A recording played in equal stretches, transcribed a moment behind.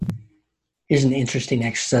Here's an interesting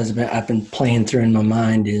exercise I've been playing through in my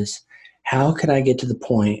mind is how could I get to the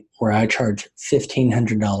point where I charge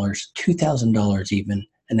 $1,500, $2,000 even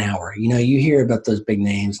an hour? You know, you hear about those big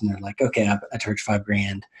names and they're like, okay, I charge 5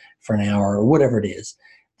 grand for an hour or whatever it is.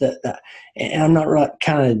 And I'm not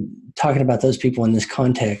kind of talking about those people in this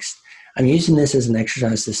context. I'm using this as an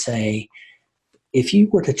exercise to say, if you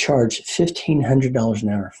were to charge $1,500 an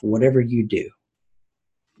hour for whatever you do,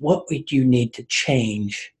 what would you need to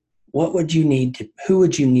change? Who would you need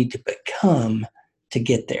to become to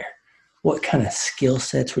get there? What kind of skill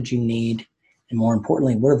sets would you need? And more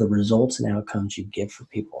importantly, what are the results and outcomes you give for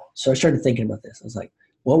people? So I started thinking about this. I was like,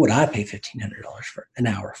 what would I pay $1,500 for an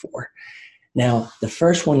hour for? Now, the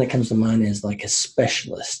first one that comes to mind is like a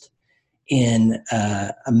specialist in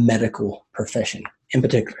a medical profession in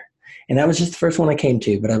particular. And that was just the first one I came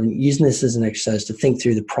to, but I've been using this as an exercise to think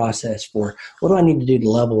through the process for what do I need to do to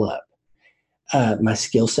level up my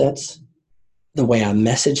skill sets, the way I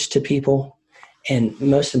message to people, and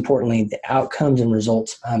most importantly, the outcomes and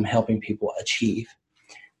results I'm helping people achieve.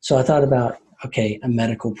 So I thought about, okay, a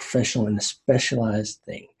medical professional in a specialized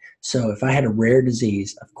thing. So if I had a rare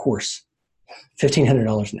disease, of course,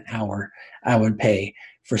 $1,500 an hour I would pay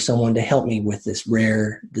for someone to help me with this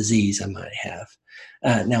rare disease I might have.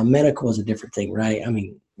 Now, medical is a different thing, right? I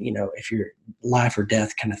mean, you know, if you're life or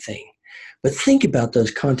death kind of thing. But think about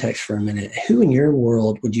those contexts for a minute. Who in your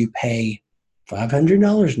world would you pay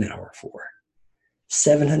 $500 an hour for?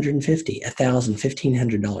 $750, $1,000,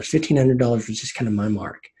 $1,500. $1,500 was just kind of my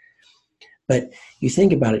mark. But you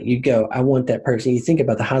think about it, you go, I want that person. You think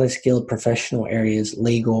about the highly skilled professional areas,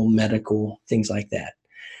 legal, medical, things like that.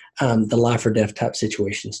 The life or death type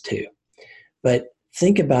situations too. But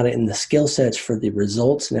think about it in the skill sets for the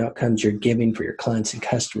results and outcomes you're giving for your clients and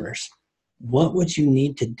customers. What would you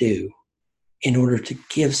need to do in order to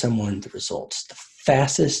give someone the results, the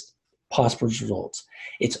fastest possible results?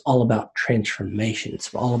 It's all about transformation.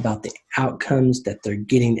 It's all about the outcomes that they're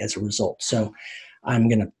getting as a result. So I'm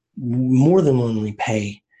going to more than willingly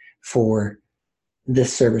pay for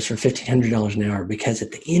this service for $1,500 an hour because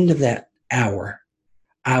at the end of that hour,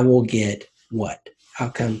 I will get what?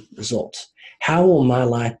 Outcome results. How will my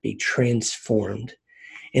life be transformed?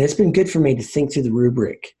 And it's been good for me to think through the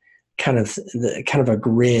rubric, kind of a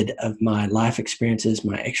grid of my life experiences,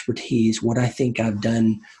 my expertise, what I think I've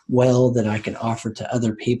done well that I can offer to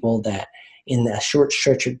other people that in a short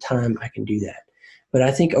stretch of time, I can do that. But I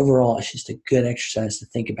think overall, it's just a good exercise to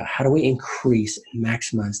think about how do we increase and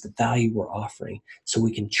maximize the value we're offering so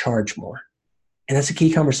we can charge more. And that's a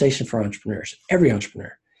key conversation for entrepreneurs, every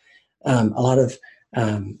entrepreneur. A lot of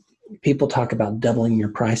people talk about doubling your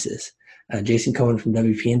prices. Jason Cohen from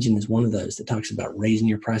WP Engine is one of those that talks about raising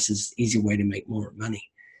your prices, easy way to make more money.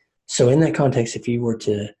 So in that context, if you were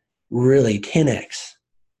to really 10x,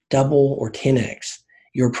 double or 10x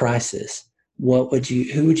your prices, who would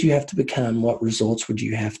you have to become? What results would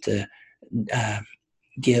you have to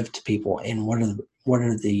give to people? And what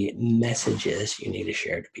are the messages you need to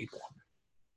share to people?